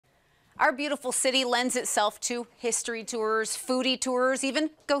Our beautiful city lends itself to history tours, foodie tours, even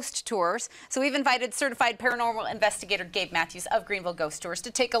ghost tours. So we've invited certified paranormal investigator Gabe Mathews of Greenville Ghost Tours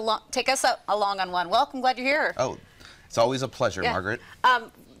to take us along on one. Welcome, glad you're here. Oh, it's always a pleasure, Margaret.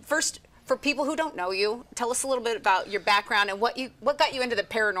 First, for people who don't know you, tell us a little bit about your background and what got you into the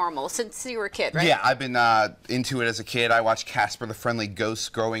paranormal since you were a kid, right? Yeah, I've been into it as a kid. I watched Casper the Friendly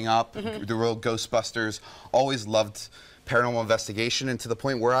Ghost growing up, the real Ghostbusters. Always loved paranormal investigation, and to the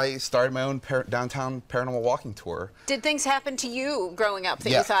point where I started my own downtown paranormal walking tour. Did things happen to you growing up that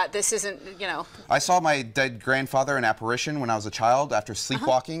you thought this isn't, you know? I saw my dead grandfather in apparition when I was a child after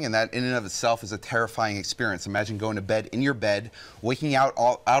sleepwalking, and that in and of itself is a terrifying experience. Imagine going to bed in your bed, waking out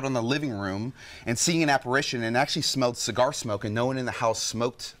out on the living room, and seeing an apparition, and actually smelled cigar smoke, and no one in the house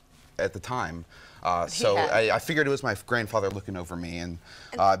smoked at the time. So I figured it was my grandfather looking over me, and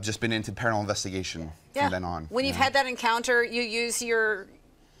I've just been into paranormal investigation from then on. When you've had that encounter, you use your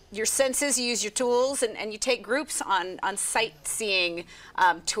senses, you use your tools, and you take groups on sightseeing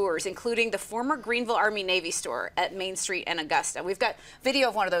tours, including the former Greenville Army Navy store at Main Street and Augusta. We've got video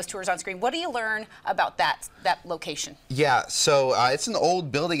of one of those tours on screen. What do you learn about that location? Yeah, so it's an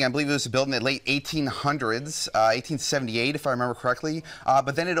old building. I believe it was built in the late 1800s, 1878 if I remember correctly.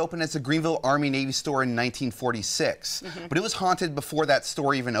 But then it opened as a Greenville Army Navy store in 1946. But it was haunted before that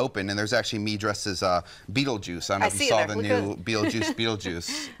store even opened, and there's actually me dressed as Beetlejuice. I don't know if you saw the new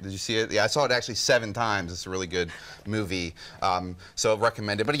Beetlejuice. Did you see it? Yeah, I saw it actually 7 times. It's a really good movie, so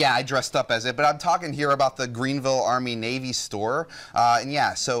recommend it. But yeah, I dressed up as it. But I'm talking here about the Greenville Army Navy store, and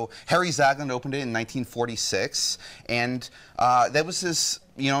yeah, so Harry Zaglin opened it in 1946, and that was his.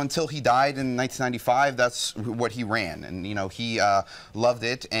 You know, until he died in 1995, that's what he ran, and you know he loved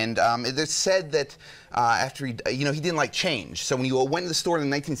it. And it's said that after he didn't like change. So when you went to the store in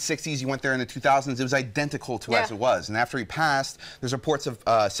the 1960s, you went there in the 2000s, it was identical to as it was. And after he passed, there's reports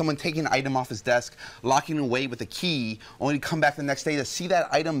of someone taking an item off his desk, locking it away with a key, only to come back the next day to see that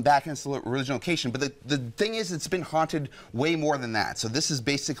item back in its original location. But the thing is, it's been haunted way more than that. So this is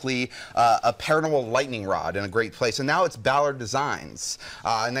basically a paranormal lightning rod in a great place. And now it's Ballard Designs.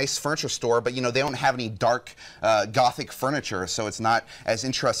 A nice furniture store, but you know they don't have any dark gothic furniture, so it's not as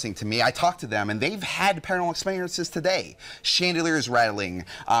interesting to me. I talked to them, and they've had paranormal experiences today. Chandeliers rattling,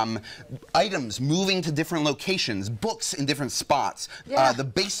 items moving to different locations, books in different spots, the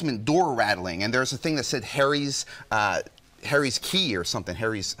basement door rattling, and there's a thing that said Harry's key or something,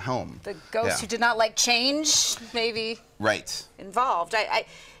 Harry's home. The ghost who did not like change, maybe involved.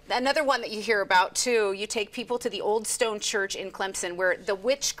 Another one that you hear about, too, you take people to the old stone church in Clemson where the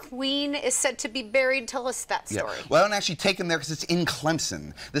witch queen is said to be buried. Tell us that story. Well, I don't actually take them there because it's in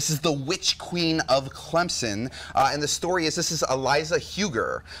Clemson. This is the witch queen of Clemson, and the story is this is Eliza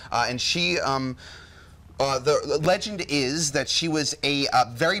Huger, and she... the legend is that she was a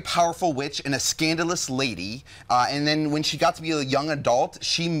very powerful witch and a scandalous lady, and then when she got to be a young adult,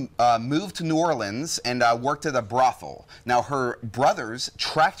 she moved to New Orleans and worked at a brothel. Now, her brothers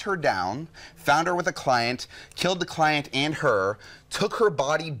tracked her down, found her with a client, killed the client and her, took her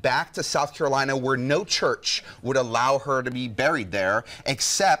body back to South Carolina where no church would allow her to be buried there,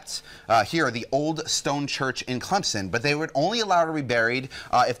 except here, the old stone church in Clemson. But they would only allow her to be buried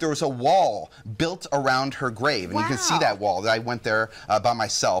if there was a wall built around her grave. And you can see that wall. I went there by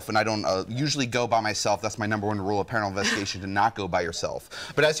myself, and I don't usually go by myself. That's my #1 rule of paranormal investigation, to not go by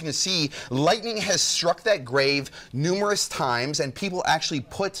yourself. But as you can see, lightning has struck that grave numerous times, and people actually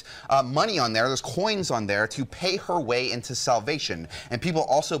put money on there. There's coins on there to pay her way into salvation. And people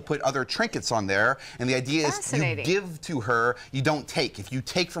also put other trinkets on there, and the idea is you give to her, you don't take. If you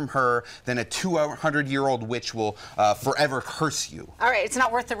take from her, then a 200-year-old witch will forever curse you. All right, it's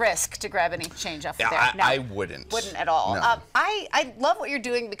not worth the risk to grab any change off of there. I wouldn't. Wouldn't at all. No. I love what you're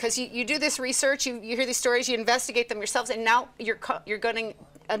doing because you do this research, you hear these stories, you investigate them yourselves, and now you're going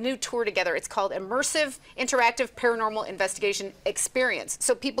a new tour together. It's called Immersive Interactive Paranormal Investigation Experience.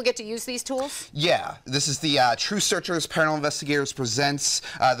 So people get to use these tools? Yeah. This is the True Searchers Paranormal Investigators presents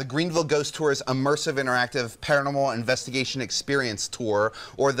the Greenville Ghost Tours Immersive Interactive Paranormal Investigation Experience Tour,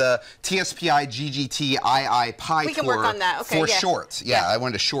 or the TSPI GGT II Pi We can work on that. Okay, for short. Yeah, I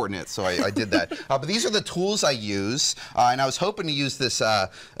wanted to shorten it, so I did that. But these are the tools I use, and I was hoping to use this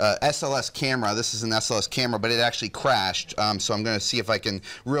SLS camera. This is an SLS camera, but it actually crashed, so I'm going to see if I can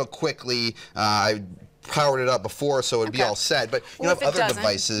real quickly, I powered it up before, so it'd be all set. But you Well, have other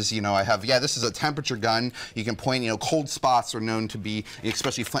devices. You know, I have, this is a temperature gun. You can point, cold spots are known to be,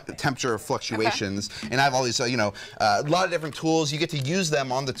 especially temperature fluctuations. And I have all these, a lot of different tools. You get to use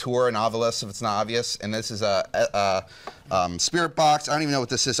them on the tour in Ovilus if it's not obvious. And this is a spirit box. I don't even know what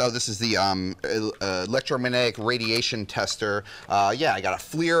this is. Oh, this is the electromagnetic radiation tester. Yeah, I got a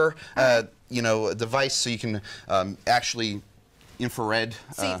FLIR, device, so you can actually infrared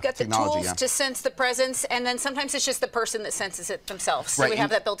So you've got the tools to sense the presence, and then sometimes it's just the person that senses it themselves. So we have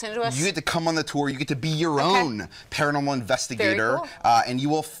that built into us? You get to come on the tour. You get to be your own paranormal investigator. Very cool. And you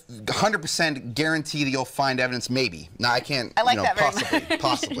will 100% guarantee that you'll find evidence, maybe. Now, I can't, I like that very much.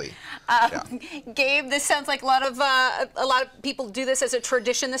 Possibly. Gabe, this sounds like a lot of people do this as a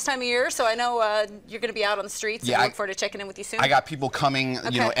tradition this time of year, so I know you're going to be out on the streets, and I look forward to checking in with you soon. I got people coming,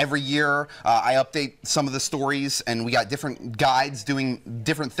 every year. I update some of the stories, and we got different guides doing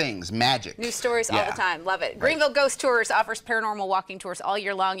different things, magic. New stories all the time. Love it. Greenville Ghost Tours offers paranormal walking tours all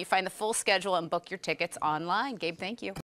year long. You find the full schedule and book your tickets online. Gabe, thank you.